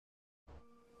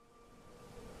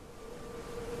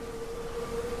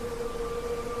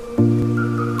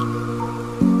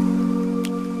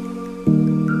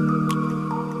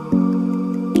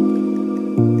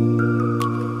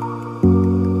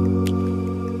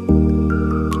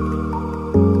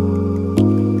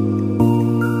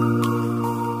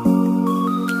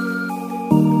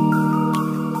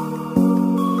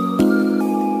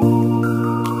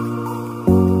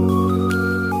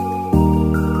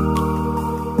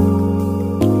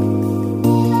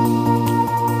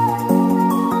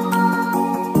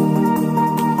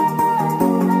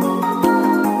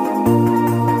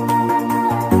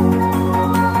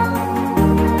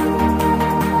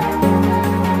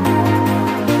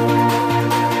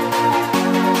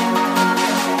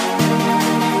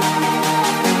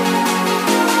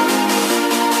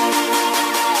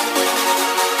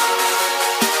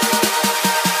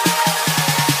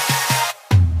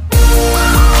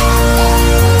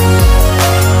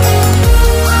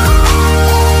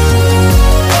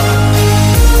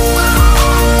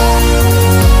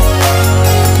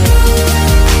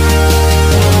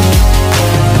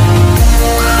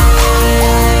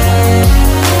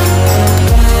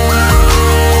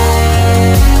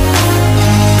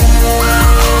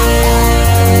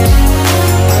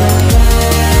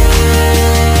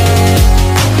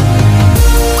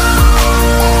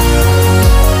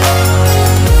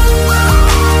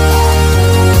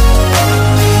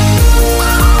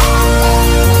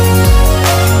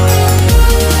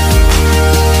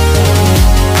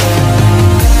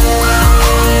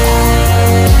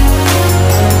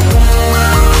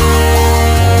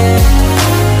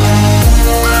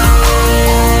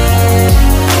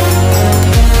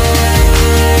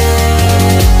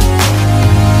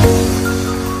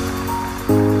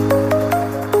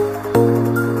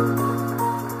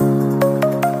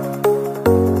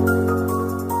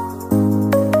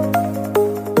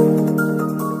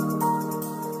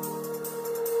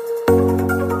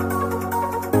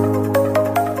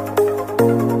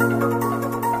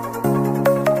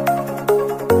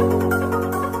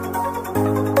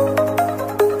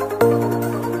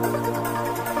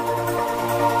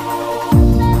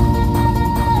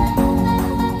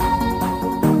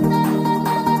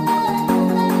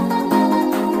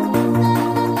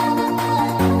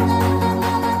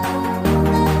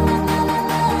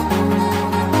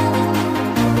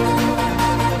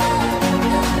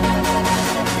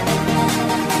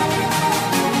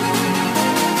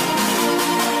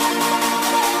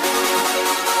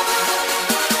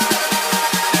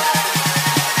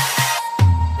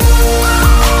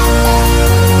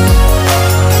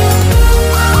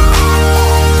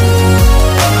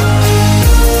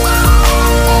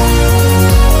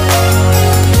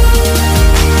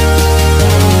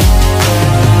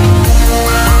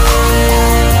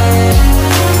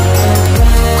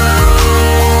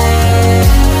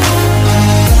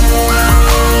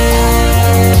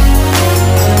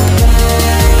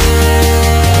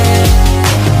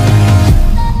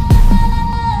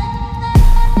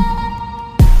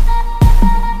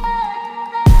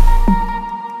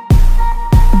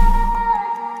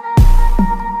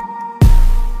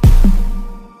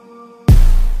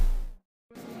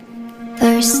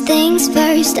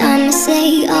most. I'ma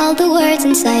say all the words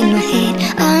inside my head.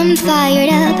 I'm fired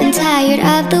up and tired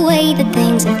of the way that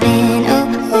things have been. Oh,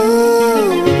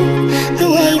 ooh, the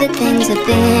way that things have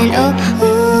been. Oh,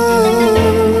 ooh.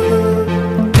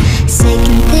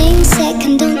 Second thing,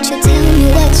 second, don't you tell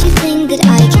me what you think that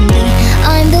I can be.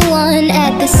 I'm the one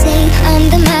at the sea, I'm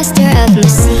the master of my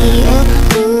sea. Oh,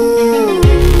 ooh,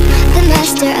 the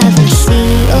master of my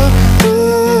sea. Oh,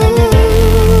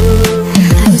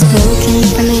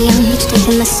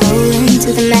 taking my soul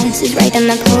into the masses, writing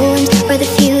my poems for the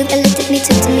few that looked at me,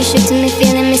 took to me, shook to me,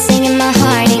 feeling me, singing my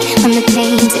heartache from the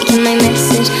pain, taking my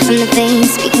message from the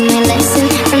veins, speaking my lesson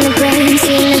from the brain,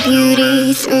 seeing the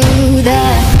beauty through the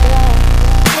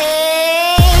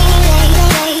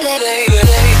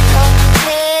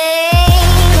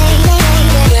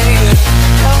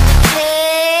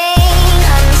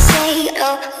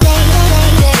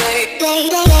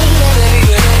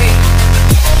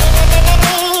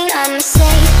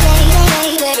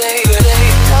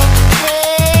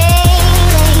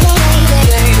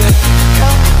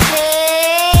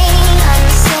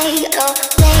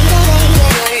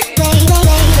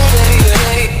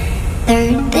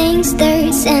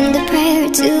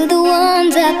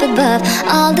above.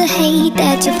 All the hate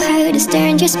that you've heard has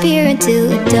turned your spirit to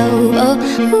a dove. Oh,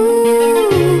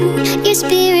 ooh, your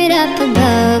spirit up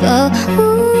above. Oh,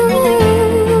 ooh.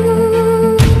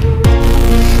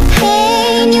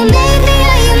 Pain, you made me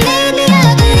a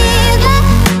believer,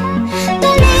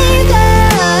 believer.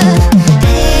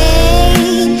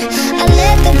 Pain, I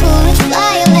let the bullets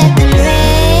fly, I let them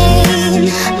rain.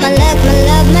 My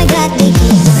love, my God, they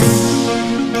keep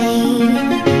pain.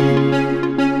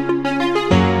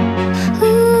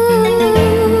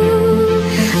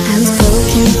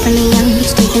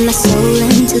 My soul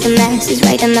into the masses,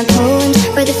 writing my poems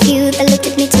for the few that looked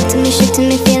at me, took to me, shook to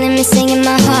me, feeling me, singing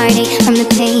my heartache from the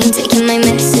pain, taking my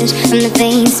message from the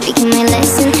veins, speaking my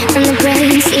lesson from the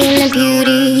brain, seeing the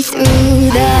beauty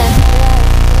through the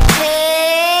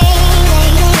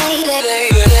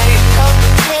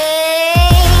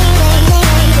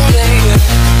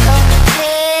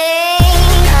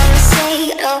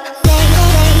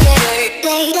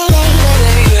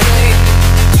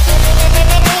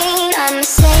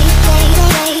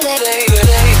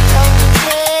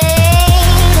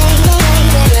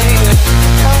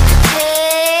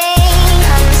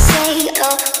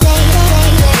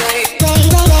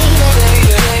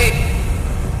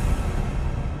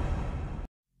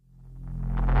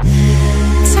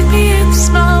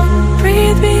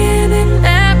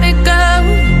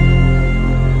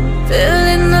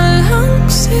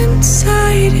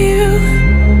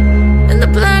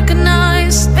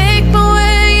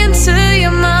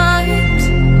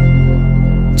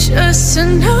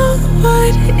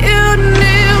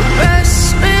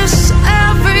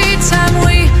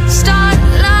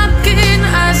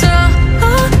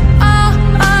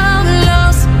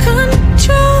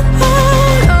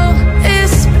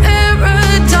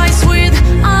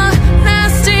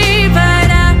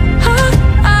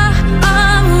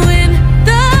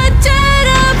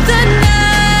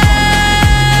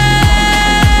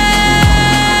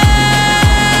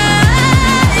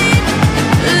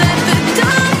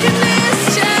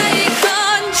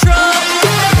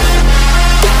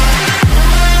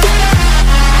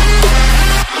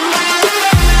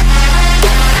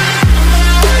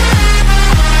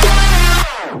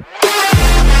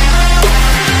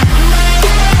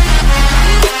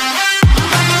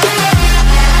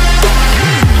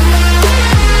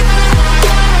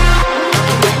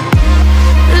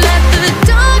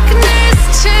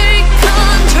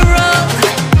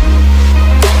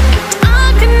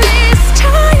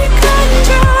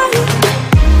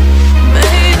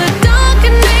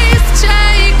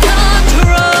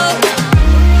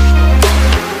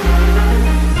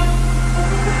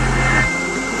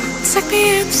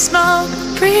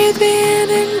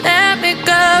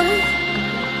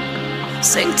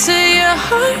Sink to your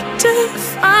heart to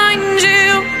find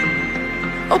you.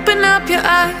 Open up your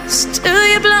eyes till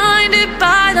you're blinded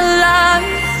by the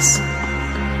lies,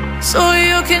 so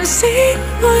you can see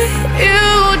what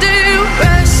you do.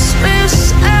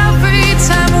 Restless every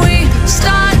time we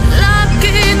start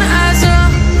locking eyes.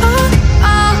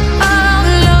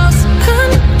 Lost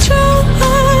control.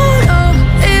 Oh,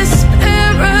 it's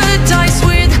paradise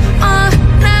with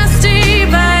honesty,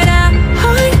 but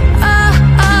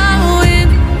in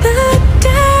the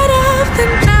dead of the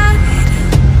night.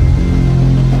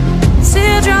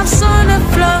 Teardrops on the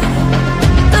floor.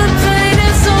 The pain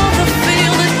is over.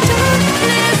 Feel the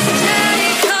darkness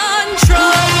take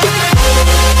control.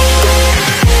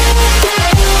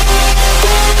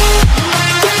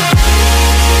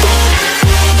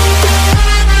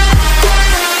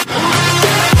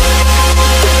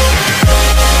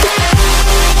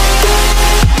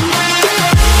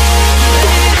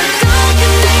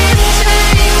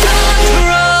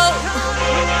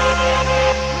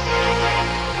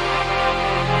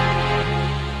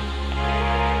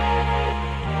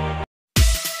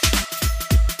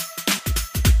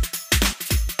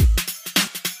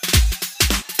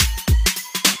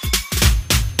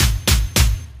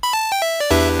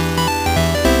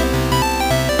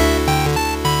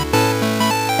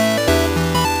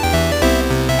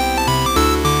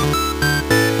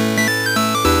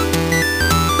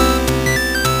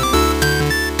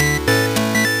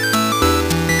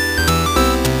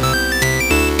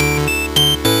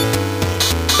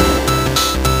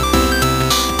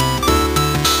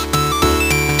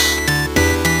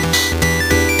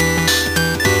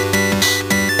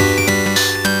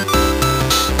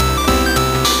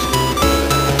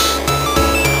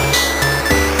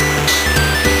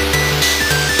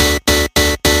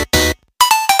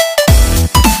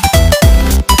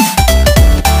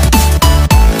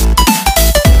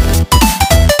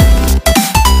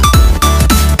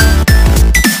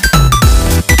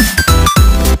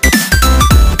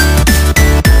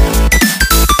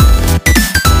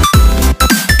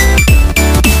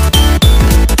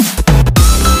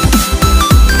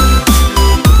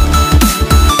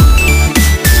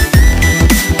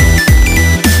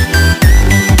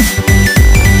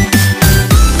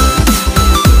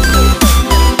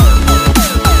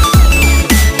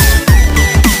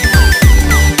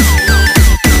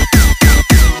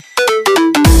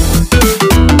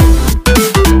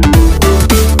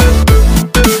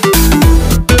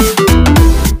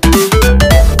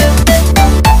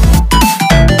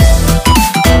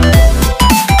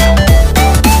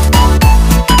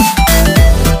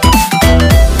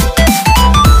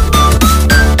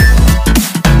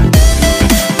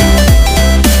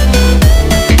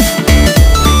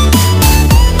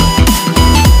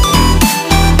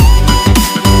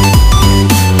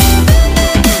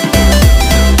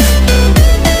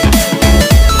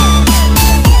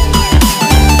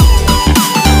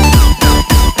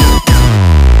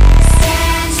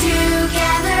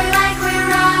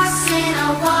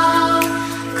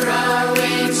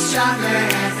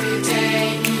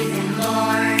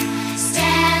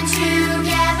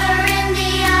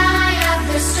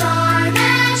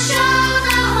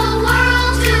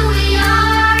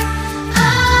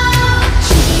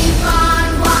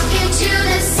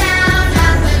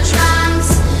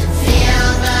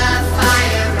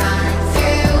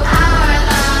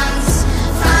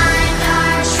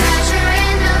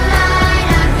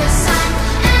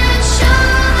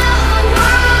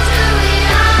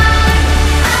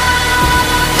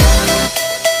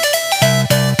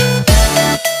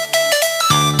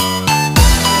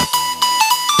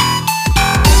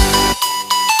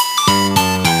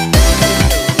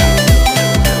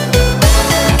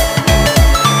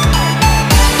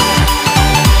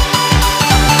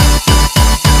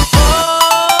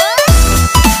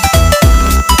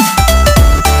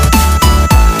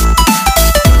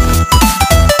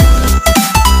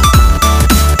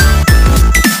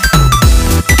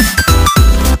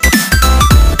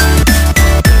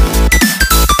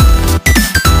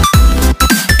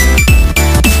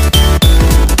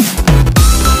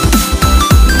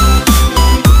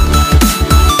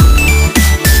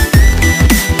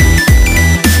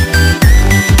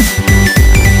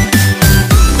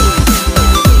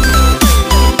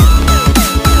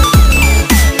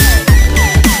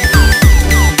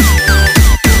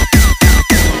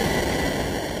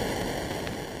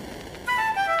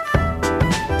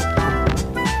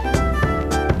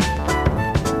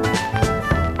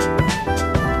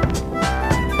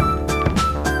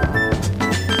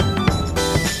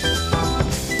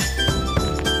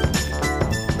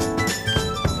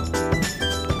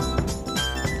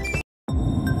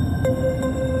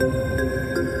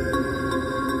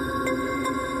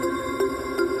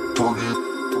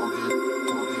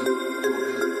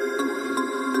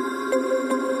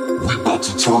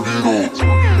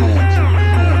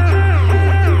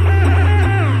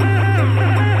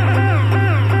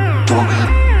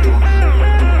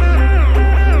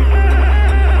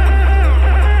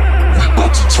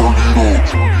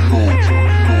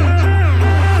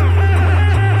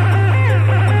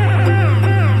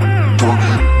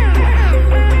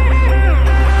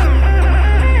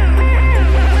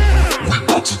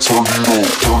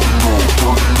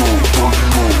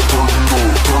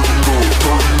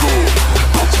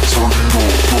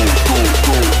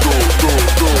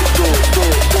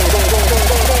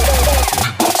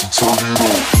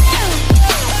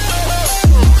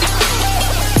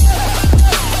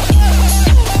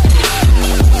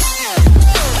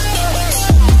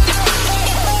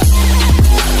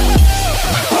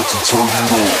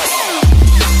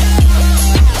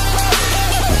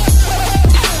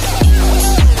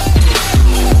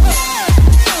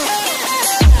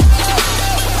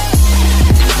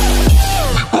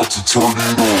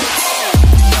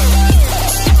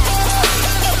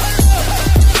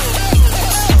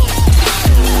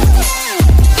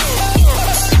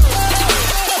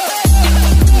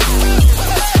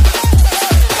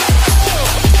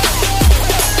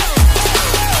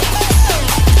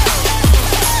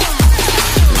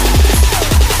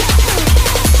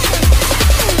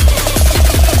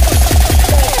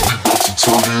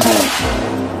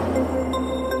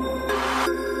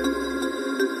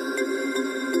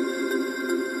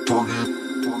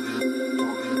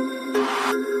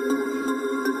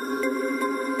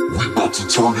 We about to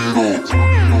turn it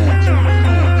up.